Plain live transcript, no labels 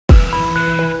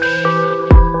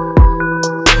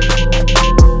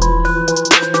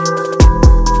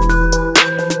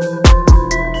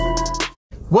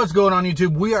What's going on,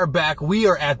 YouTube? We are back. We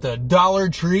are at the Dollar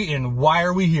Tree, and why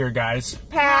are we here, guys?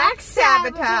 Pack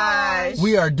Sabotage.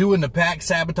 We are doing the Pack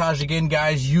Sabotage again,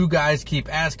 guys. You guys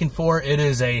keep asking for it. It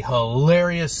is a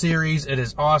hilarious series. It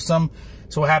is awesome.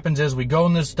 So what happens is we go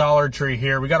in this Dollar Tree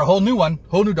here. We got a whole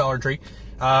new Dollar Tree,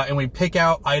 and we pick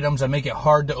out items that make it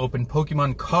hard to open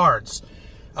Pokemon cards.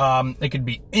 It could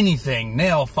be anything,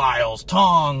 nail files,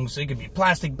 tongs, it could be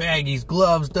plastic baggies,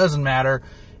 gloves, doesn't matter.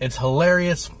 It's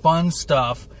hilarious, fun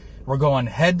stuff. We're going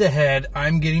head to head.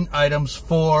 I'm getting items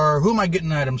for, who am I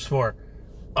getting items for?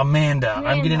 Amanda.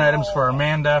 I'm getting items for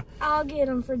Amanda. I'll get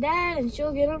them for Dad, and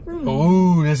she'll get them for me.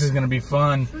 Ooh, this is going to be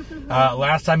fun.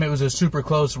 Last time it was a super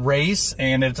close race,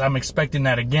 and I'm expecting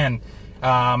that again.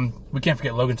 We can't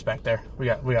forget Logan's back there. We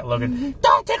got Logan.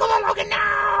 Don't tickle the Logan,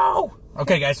 no!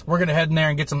 Okay, guys, we're going to head in there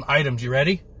and get some items. You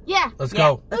ready? Yeah. Let's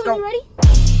go. Let's go. You ready?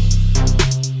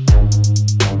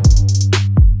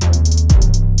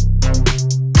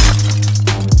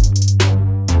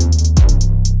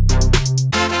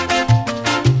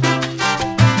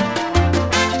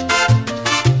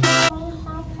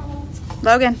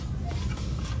 Logan,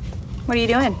 what are you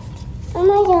doing? I'm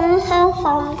gonna have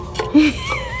fun.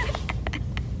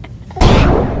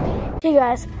 Hey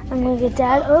guys, I'm gonna get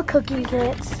Dad a cookie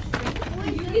kits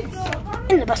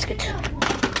in the basket.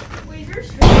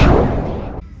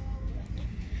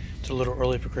 It's a little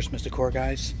early for Christmas decor,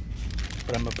 guys,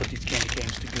 but I'm gonna put these candy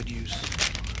canes to good use.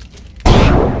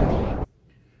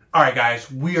 All right,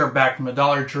 guys, we are back from the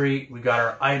Dollar Tree. We got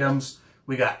our items.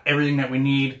 We got everything that we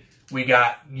need. We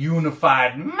got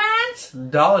Unified Minds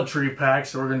Dollar Tree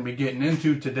packs that we're going to be getting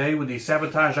into today with these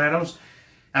sabotage items.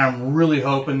 And I'm really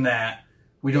hoping that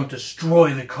we don't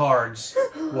destroy the cards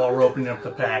while we're opening up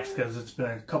the packs, because it's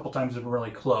been a couple times it's been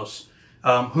really close.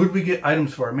 Who'd we get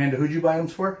items for? Amanda, who'd you buy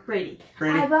items for? Brady.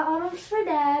 I bought items for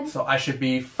Dad. So I should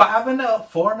be 5-0,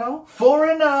 4-0,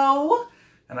 4-0.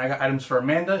 And I got items for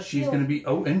Amanda. She's going to be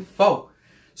 0-4.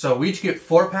 So we each get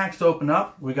 4 packs to open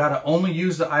up. We got to only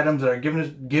use the items that are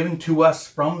given to us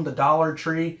from the Dollar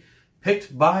Tree,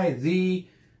 picked by the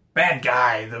bad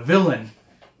guy, the villain.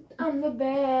 I'm the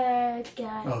bad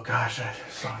guy. Oh gosh, that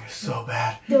song is so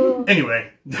bad. Duh.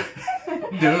 Anyway.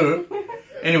 Duh.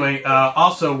 Anyway,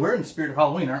 also, we're in the spirit of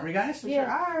Halloween, aren't we, guys? We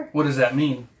are. What does that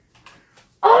mean?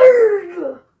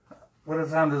 Arrgh! What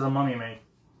sound does a mummy make?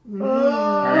 I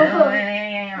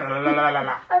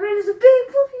mean, it's a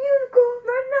big fluffy unicorn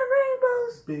riding on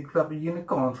rainbows. Big fluffy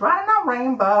unicorns riding on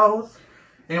rainbows.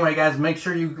 Anyway, guys, make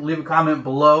sure you leave a comment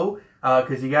below,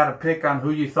 because you got to pick on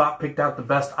who you thought picked out the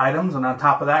best items. And on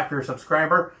top of that, if you're a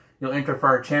subscriber, you'll enter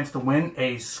for a chance to win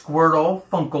a Squirtle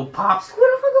Funko Pop.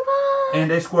 Squirtle Funko Pop.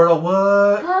 And a Squirtle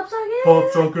what? Pop socket.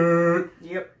 Pop socket.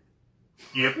 Yep.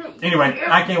 Anyway,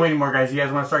 I can't wait anymore, guys. You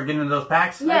guys want to start getting into those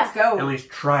packs? Yeah. Let's go. At least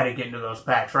try to get into those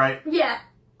packs, right? Yeah.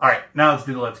 All right, now let's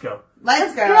do the let's go.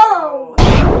 Let's go.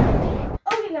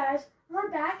 Okay, guys,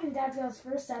 we're back, and Dad's got his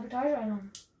first sabotage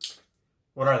item.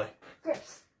 What are they?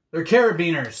 Grips. They're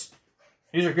carabiners.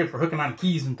 These are good for hooking on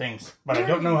keys and things, but I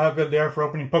don't know how good they are for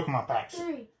opening Pokemon packs.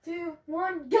 3, 2,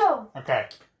 1, go! Okay,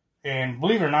 and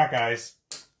believe it or not, guys,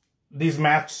 these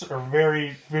maps are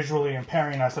very visually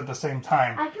impairing us at the same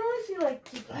time. I can only see, like,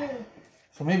 here.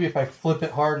 So maybe if I flip it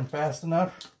hard and fast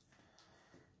enough,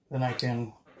 then I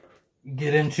can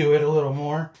get into it a little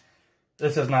more.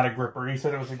 This is not a gripper. He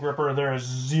said it was a gripper. There is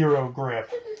zero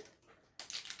grip.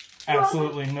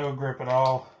 Absolutely no grip at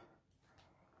all.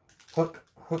 Hook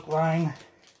line.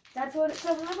 That's what it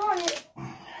says when I bought it.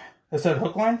 It said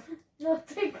hook line? No,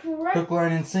 it's a grip. Hook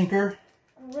line and sinker.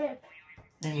 Grip.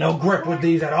 Ain't no grip with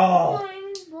these at all.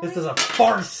 Boing, boing. This is a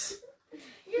farce.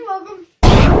 You're welcome.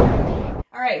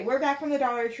 Alright, we're back from the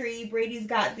Dollar Tree. Brady's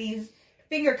got these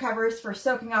finger covers for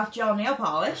soaking off gel nail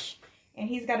polish. And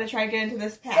he's got to try to get into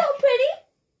this pack. So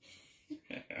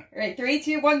pretty. Alright, 3,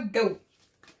 2, 1, go.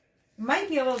 Might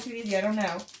be a little too easy, I don't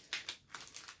know.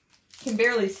 Can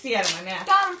barely see out of my mask.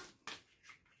 Got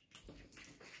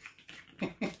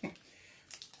him.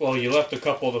 Well, you left a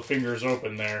couple of the fingers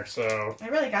open there, so... I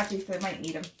really got these, so I might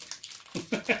need them.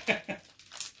 Let's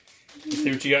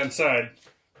see what you got inside.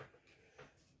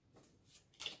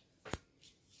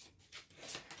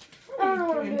 I don't know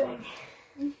what I'm doing.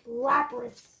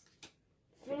 Lapras.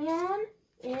 Fan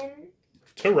in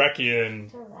Terrakion.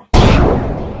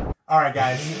 Terrakion. Alright,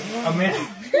 guys.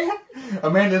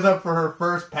 Amanda's up for her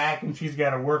first pack, and she's got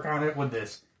to work on it with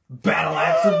this Battle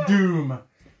Axe of Doom.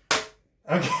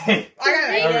 Okay. I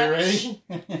got it. Are we ready?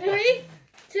 3,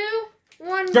 2,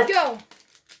 1, Go. go.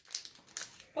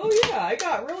 Oh yeah, I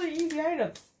got really easy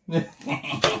items.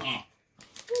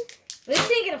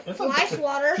 This ain't gonna fly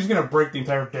swatter. She's gonna break the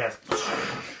entire desk.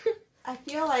 I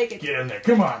feel like it's... Get in there.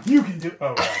 Come on. You can do...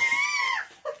 Oh, gosh.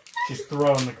 She's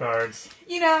throwing the cards.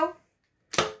 You know.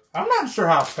 I'm not sure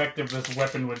how effective this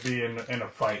weapon would be in a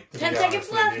fight. 10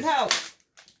 seconds left. No.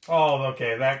 Oh,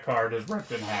 okay. That card is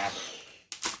ripped in half.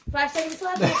 5 seconds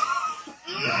left.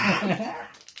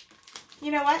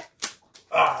 You know what?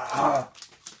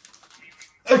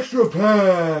 Extra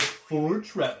pack for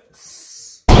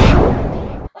Travis.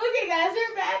 Okay, guys,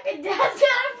 we're back, and Dad's got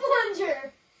a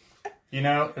plunger. You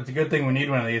know, it's a good thing we need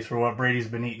one of these for what Brady's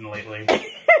been eating lately.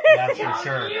 That's for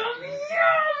sure.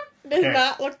 Does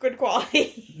not look good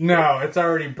quality. No, it's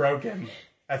already broken.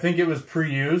 I think it was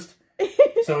pre-used.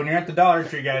 So when you're at the Dollar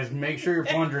Tree, guys, make sure your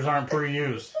plungers aren't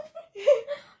pre-used.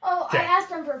 Oh, I asked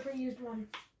them for a pre-used one.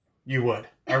 You would.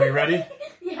 Are we ready?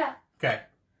 Yeah. Okay.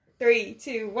 3,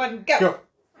 2, 1, go. Go.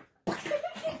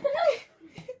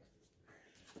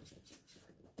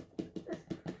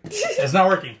 It's not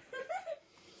working.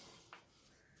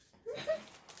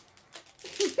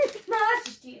 No, that's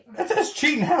just cheating. That's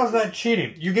cheating. How's that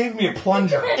cheating? You gave me a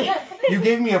plunger. You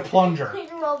gave me a plunger.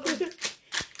 You're welcome.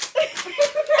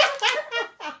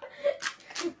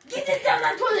 Get this down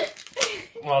my toilet.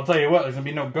 Well, I'll tell you what. There's gonna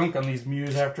be no gunk on these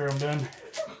mews after I'm done.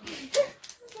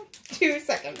 2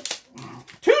 seconds.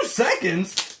 2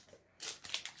 seconds?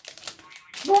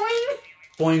 Boing.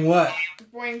 Boing what?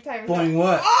 Boing time. Boing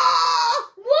what?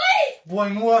 Oh! What?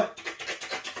 Boing what?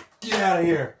 Get out of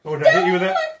here. Oh, did I hit you with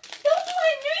that? That's what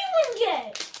I knew you wouldn't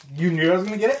get. You knew I was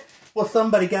gonna get it? Well,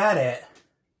 somebody got it.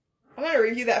 I'm gonna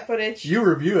review that footage. You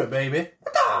review it, baby.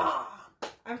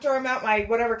 I'm throwing out my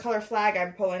whatever color flag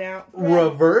I'm pulling out.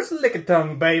 Reverse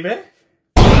lick-a-tongue, baby.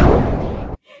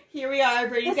 Here we are.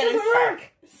 Brady's got his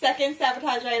second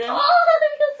sabotage item. Oh,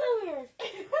 that feels so weird.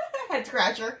 Head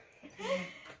scratcher.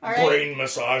 All right. Brain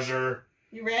massager.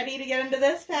 You ready to get into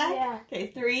this pack? Yeah. Okay,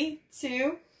 3,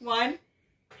 2, 1.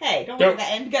 Hey, don't Go. leave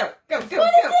that end. Go, go, go,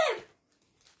 Pointy go. tip.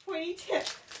 Pointy tip.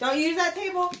 Don't use that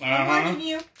table. I'm watching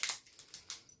you.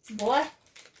 Boy.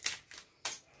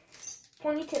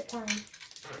 Pointy tip time.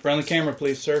 Front of the camera,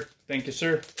 please, sir. Thank you,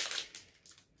 sir.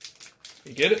 Did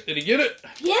he get it? Did he get it?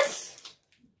 Yes.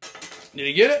 Did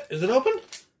he get it? Is it open?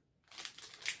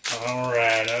 All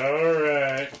right, all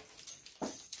right.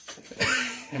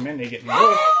 I'm in there getting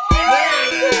rolled.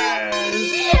 There it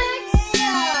is!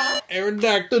 Yes.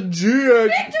 Aerodactyl GX.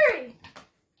 Victory.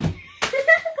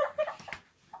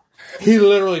 He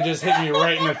literally just hit me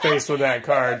right in the face with that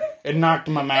card and knocked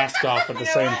my mask off at the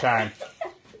same time.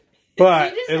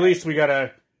 But at least we got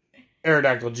a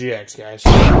Aerodactyl GX, guys.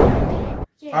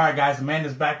 Yeah. All right, guys.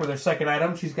 Amanda's back with her second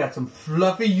item. She's got some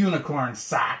fluffy unicorn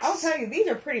socks. I'll tell you, these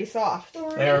are pretty soft.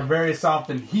 They are very soft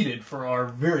and heated for our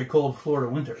very cold Florida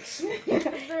winters.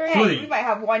 Hey, we might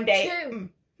have one day. 2,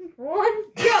 1,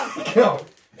 go. Yo,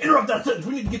 interrupt that sentence.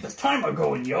 We need to get this timer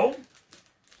going, yo.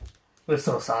 They're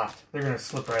so soft. They're going to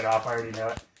slip right off. I already know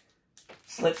it.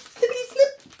 Slip. Slippity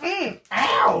slip.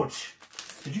 Ouch.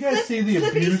 Did you guys see the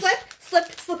abuse? Slip, slip,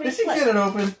 slippity Did she slip. get it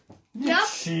open? You Nope.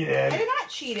 cheated. I did not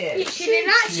cheat it. She did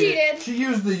not cheated. She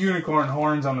used the unicorn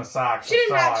horns on the socks. She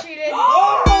did I not saw it. cheated.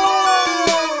 Oh!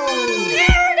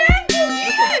 Aerodactyl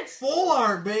GX. Full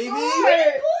art, baby. We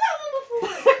didn't pull that one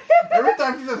before. Every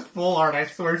time she says full art, I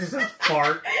swear she says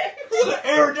fart. Look at the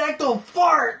Aerodactyl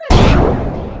fart.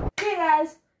 Okay,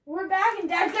 guys, we're back, and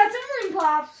Dad's got some ring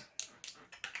pops.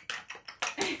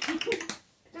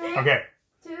 3, Okay.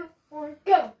 2, 1,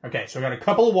 go. Okay, so I got a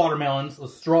couple of watermelons, a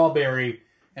strawberry,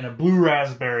 and a blue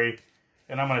raspberry,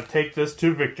 and I'm going to take this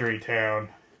to Victory Town.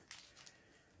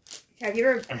 Have you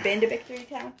ever been to Victory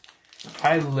Town?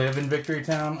 I live in Victory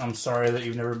Town. I'm sorry that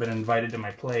you've never been invited to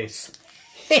my place.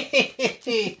 No.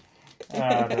 He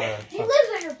lives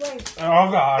at your place. Oh,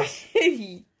 gosh.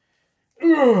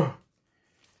 Ugh.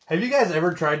 Have you guys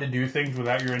ever tried to do things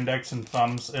without your index and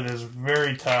thumbs? It is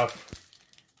very tough.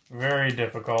 Very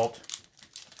difficult.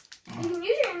 You can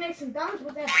use your index and thumbs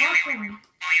with that platform.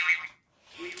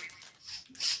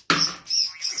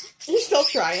 You're still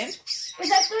trying. Is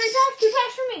that 3 packs? 2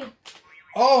 packs for me.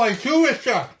 Oh, I do wish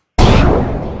you.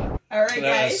 All right, That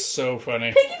guys. is so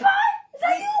funny. Piggy pie? Is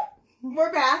that you?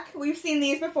 We're back. We've seen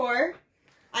these before.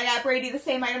 I got Brady the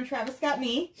same item Travis got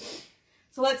me.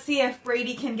 So let's see if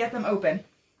Brady can get them open.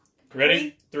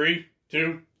 Ready? 3,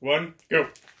 2, 1, go.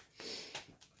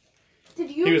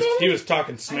 Did you He was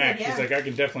talking smack. I did, yeah. He's like, I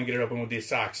can definitely get it open with these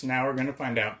socks. Now we're going to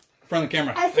find out. Front of the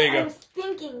camera. I There you said I go. was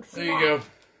thinking There you go.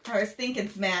 I was thinking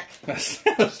smack. I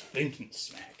was thinking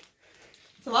smack.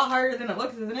 It's a lot harder than it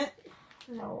looks, isn't it?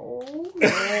 No.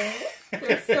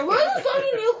 They're so Where are those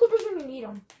doggy nail clippers when you need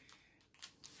them?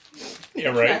 Yeah,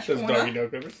 right. Trash Those corner. doggy dog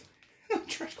clippers.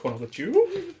 Trash corner with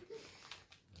you.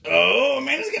 Oh,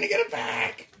 Amanda's going to get it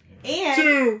back. And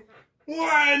 2,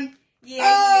 1. Yeah,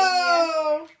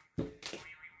 Oh!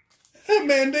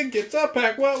 Amanda gets a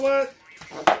pack. What?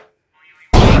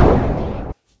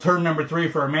 Turn number 3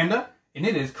 for Amanda. And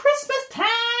it is Christmas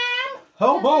time.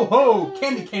 Ho, ho, ho.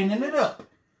 Candy caning it up.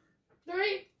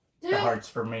 3, 2, The heart's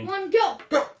for me. 1, go.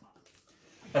 Go.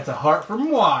 That's a heart for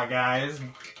moi, guys.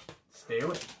 Stay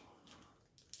away.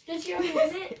 Does she already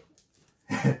win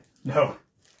it? No,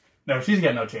 she's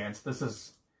got no chance. This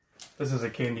is a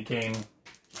candy cane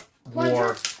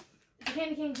war. It's a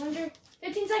candy cane plunger.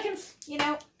 15 seconds. You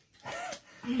know.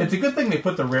 It's a good thing they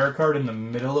put the rare card in the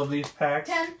middle of these packs.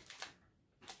 10.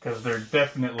 Because they're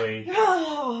definitely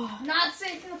Not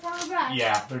safe in the front of the back.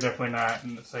 yeah, they're definitely not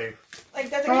safe. Like,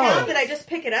 does it count? Did I just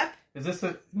pick it up? Is this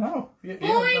a no? Yeah,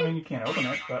 I mean you can't open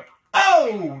it, but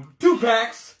 2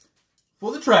 packs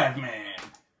for the Trav Man.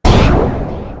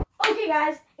 Okay,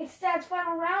 guys, it's Dad's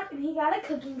final round, and he got a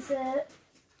cooking set.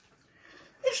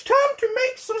 It's time to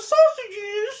make some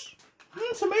sausages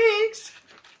and some eggs.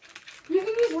 You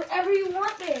can use whatever you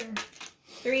want there.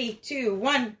 3, 2,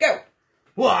 1, go.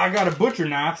 Well, I got a butcher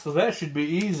knife, so that should be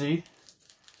easy.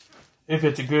 If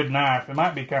it's a good knife, it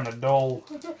might be kind of dull.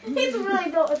 It's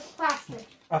really dull. It's plastic.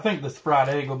 I think this fried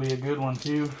egg will be a good one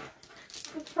too.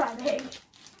 It's fried egg.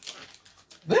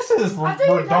 This is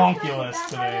redonkulous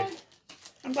today.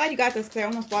 I'm glad you got this because I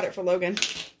almost bought it for Logan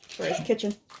for his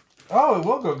kitchen. Oh, it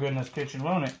will go good in this kitchen,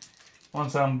 won't it?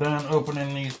 Once I'm done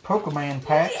opening these Pokemon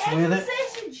packs with it.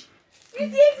 Sausage. Use the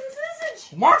eggs and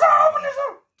sausage. Once I open this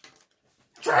up,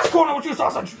 trash corner with your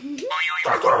sausage.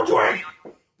 Trash corner with your egg.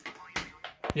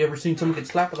 You ever seen someone get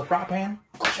slapped with a fry pan?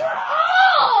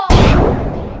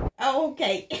 Oh,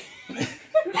 okay.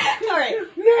 Alright.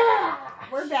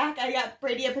 We're back. I got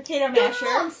Brady a potato masher.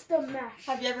 Monster mash.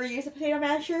 Have you ever used a potato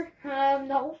masher?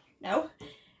 No. No?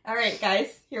 Alright,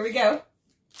 guys. Here we go.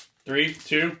 3,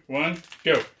 2, 1,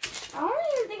 go. I don't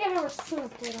even think I've ever seen a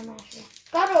potato masher.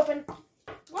 Got it open.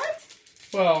 What?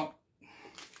 Well,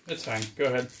 it's fine. Go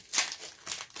ahead.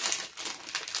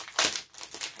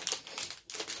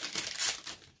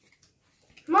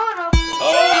 Mono.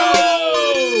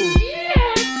 Oh!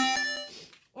 Yes!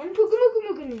 And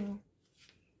Pukamukamukanoo.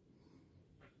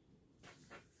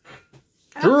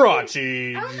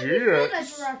 Jirachi. I don't think we've done that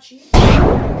Jirachi.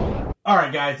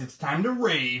 Alright, guys, it's time to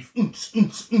rave.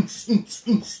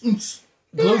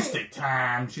 Glow stick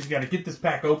time. She's got to get this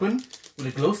pack open with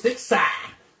a glow stick side.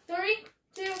 3,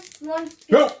 2, 1,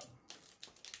 Go!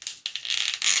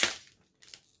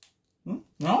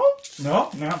 No.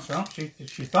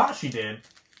 She thought she did.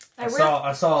 I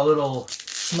saw a little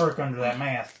smirk under that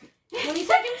mask. 20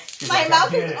 seconds. My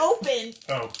mouth is open.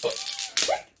 Oh.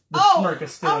 The smirk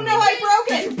is still oh in no, there. I broke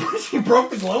it. She broke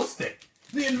the glow stick.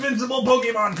 The invincible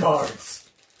Pokemon cards.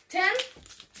 10.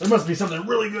 There must be something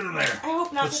really good in there. I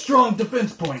hope not. With strong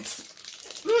defense points.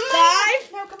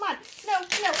 5. No, come on.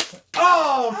 No.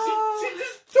 Oh, she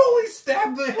just totally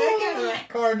stabbed the heck out of that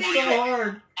card so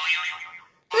hard.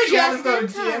 She had to put a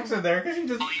GX in there because she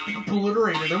just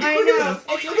obliterated him. I Look know. at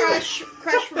this. It's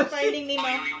Crush from Finding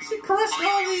Nemo. She crushed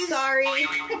all these. Sorry.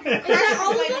 Crush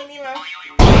from Finding Nemo.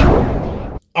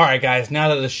 Alright guys, now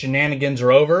that the shenanigans are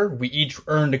over, we each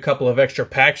earned a couple of extra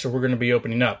packs, so we're going to be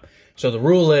opening up. So the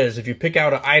rule is, if you pick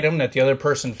out an item that the other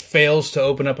person fails to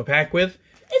open up a pack with,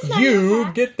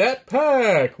 you get that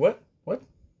pack. What?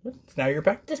 It's now your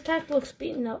pack? This pack looks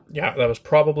beaten up. Yeah, that was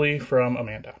probably from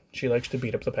Amanda. She likes to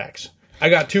beat up the packs. I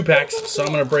got 2 packs, so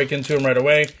I'm going to break into them right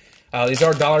away. These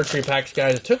are Dollar Tree packs,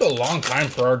 guys. It took a long time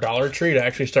for our Dollar Tree to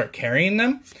actually start carrying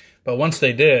them. But once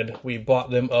they did, we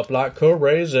bought them up like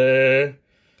crazy.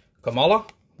 Kamala,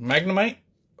 Magnemite.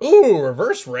 Ooh,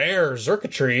 reverse rare,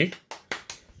 Zerkatree.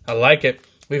 I like it.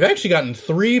 We've actually gotten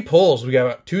 3 pulls. We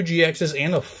got 2 GXs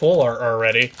and a full art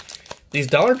already. These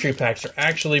Dollar Tree packs are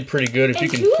actually pretty good if you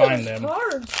can find them.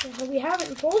 Cards we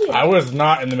haven't pulled yet. I was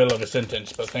not in the middle of a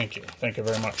sentence, but thank you. Thank you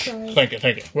very much. Sorry. Thank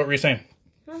you. What were you saying?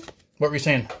 Huh? What were you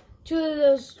saying? 2 of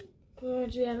those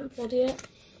cards we haven't pulled yet.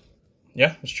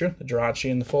 Yeah, it's true. The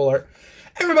Jirachi and the full art.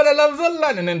 Everybody loves a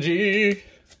Lightning Energy.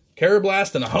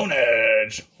 Carablast and a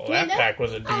Honedge. Well, that pack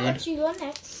was a dude. I'll let you go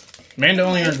next. Amanda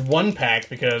only earned 1 pack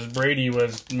because Brady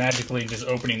was magically just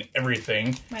opening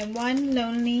everything. My one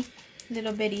lonely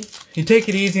little bitty. You take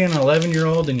it easy on an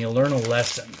 11-year-old and you learn a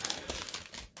lesson.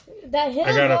 That hit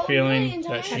I got a feeling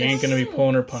that she ain't going to be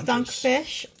pulling her punches.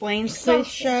 Skunkfish, Blaine's Quiz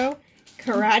Show,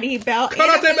 Karate Belt,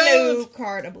 Karate and a blue Belt!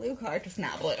 card. A blue card is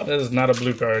not blue. That is not a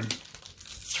blue card.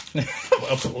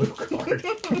 A blue card.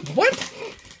 What?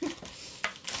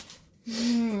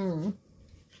 I'm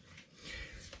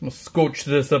going to scotch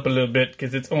this up a little bit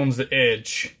because it's on the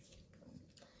edge.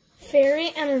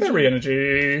 Fairy Energy. Fairy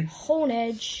Energy.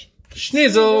 Honedge.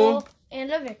 Schnizzle.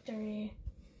 And a victory.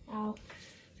 Ow.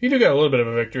 You do got a little bit of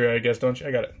a victory, I guess, don't you?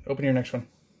 I got it. Open your next one.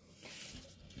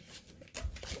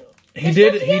 He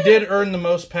did earn the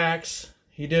most packs.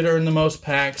 He did earn the most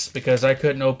packs because I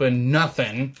couldn't open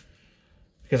nothing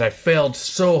because I failed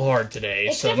so hard today.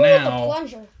 Except so now with the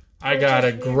plunger, I got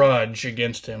a grudge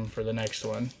against him for the next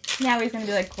one. Now he's going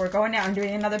to be like, we're going out and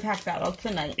doing another pack battle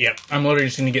tonight. Yep. I'm literally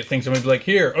just going to get things. I'm going to be like,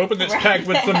 here, open this pack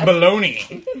with some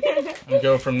baloney. And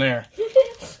go from there.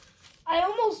 I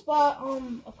almost bought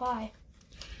a pie.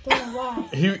 Don't know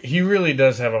why. He really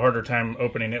does have a harder time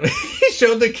opening it. He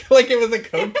showed like it was a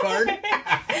code card.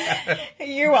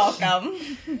 You're welcome.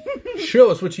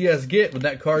 Show us what you guys get with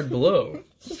that card below.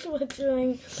 What's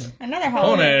doing? Another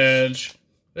Hone Edge.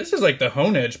 This is like the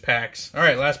Hone Edge packs. All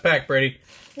right, last pack, Brady.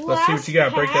 Let's see what you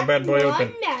got. Break that bad boy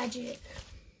open. Magic.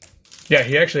 Yeah,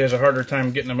 he actually has a harder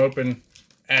time getting them open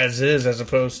as is, as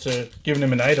opposed to giving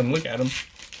him an item. Look at him.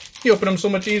 He opened them so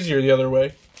much easier the other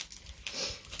way.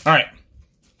 All right.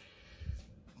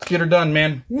 Let's get her done,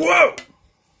 man. Whoa!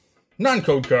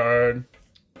 Non-code card.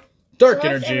 Dark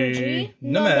Energy.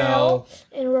 Namel.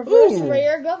 And reverse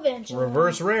rare Gavincha.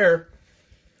 Reverse rare.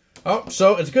 Oh,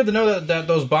 so it's good to know that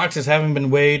those boxes haven't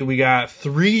been weighed. We got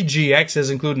 3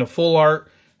 GXs, including a full art.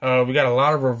 We got a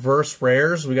lot of reverse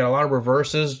rares. We got a lot of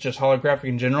reverses, just holographic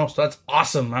in general. So that's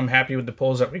awesome. I'm happy with the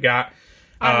pulls that we got.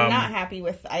 I'm not happy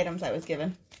with the items I was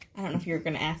given. I don't know if you were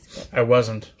going to ask. But... I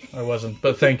wasn't.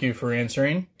 But thank you for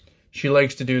answering. She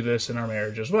likes to do this in our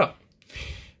marriage as well.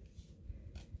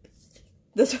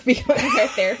 This will be our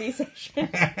therapy session.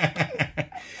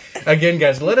 Again,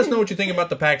 guys, let us know what you think about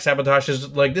the pack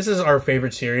sabotages. Like, this is our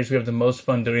favorite series. We have the most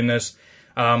fun doing this.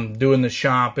 Doing the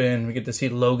shopping. We get to see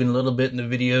Logan a little bit in the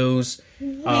videos.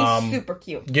 He's super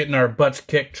cute. Getting our butts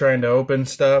kicked trying to open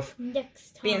stuff.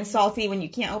 Next time. Being salty when you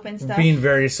can't open stuff. Being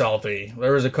very salty.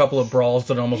 There was a couple of brawls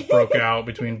that almost broke out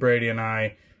between Brady and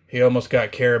I. He almost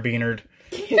got carabinered.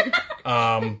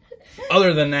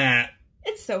 Other than that,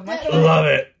 it's so much fun. Love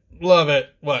it. Love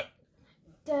it. What?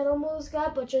 Dad almost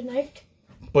got butcher knifed.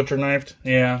 Butcher knifed?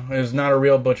 Yeah, it was not a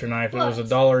real butcher knife. It was a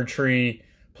Dollar Tree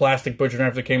plastic butcher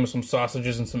knife that came with some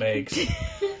sausages and some eggs.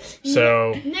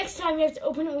 So next time you have to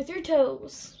open it with your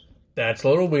toes. That's a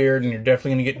little weird, and you're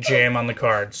definitely going to get jam on the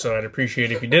card. So I'd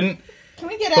appreciate it if you didn't. Can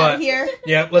we get out of here?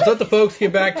 Yeah, let's let the folks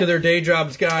get back to their day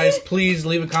jobs, guys. Please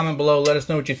leave a comment below. Let us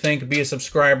know what you think. Be a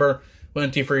subscriber. We'll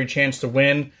enter you for your chance to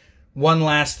win. One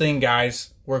last thing, guys.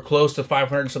 We're close to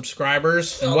 500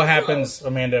 subscribers. And what happens,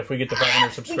 Amanda, if we get to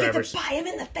 500 subscribers? We get to pie him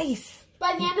in the face.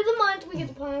 By the end of the month, we get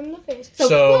to pie him in the face.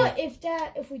 So but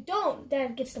if we don't,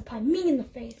 Dad gets to pie me in the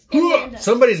face.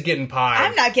 Somebody's getting pied.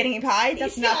 I'm not getting pied.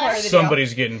 That's not part of the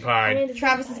Somebody's getting pied.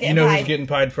 Travis is getting pied. You know who's getting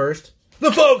pied first?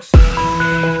 The folks!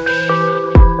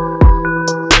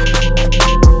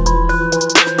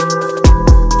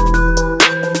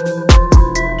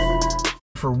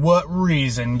 For what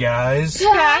reason, guys?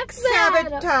 Pack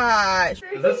sabotage.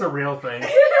 Is this a real thing?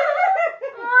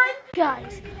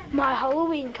 Guys, my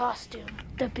Halloween costume,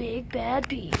 the big bad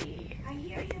bee. I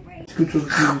hear you, Ray.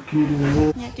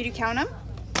 Yeah, did you count them?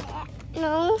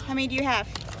 No. How many do you have?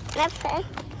 Nothing.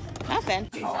 Nothing.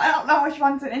 Oh, I don't know which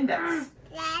one's an index.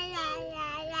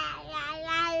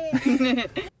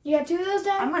 You got 2 of those,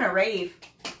 Dad? I'm gonna rave.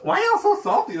 Why are y'all so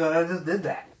salty that I just did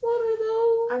that? What are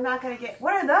those? I'm not gonna get.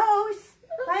 What are those?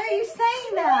 Why are you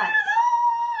saying that?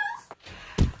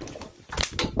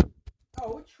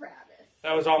 Oh, Travis.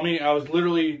 That was all me. I was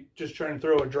literally just trying to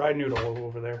throw a dry noodle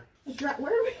over there.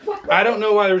 Where are we? I don't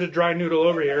know why there was a dry noodle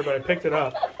over here, but I picked it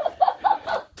up.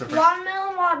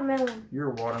 Watermelon. You're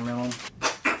a watermelon.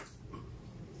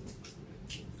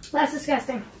 That's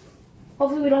disgusting.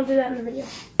 Hopefully we don't do that in the video.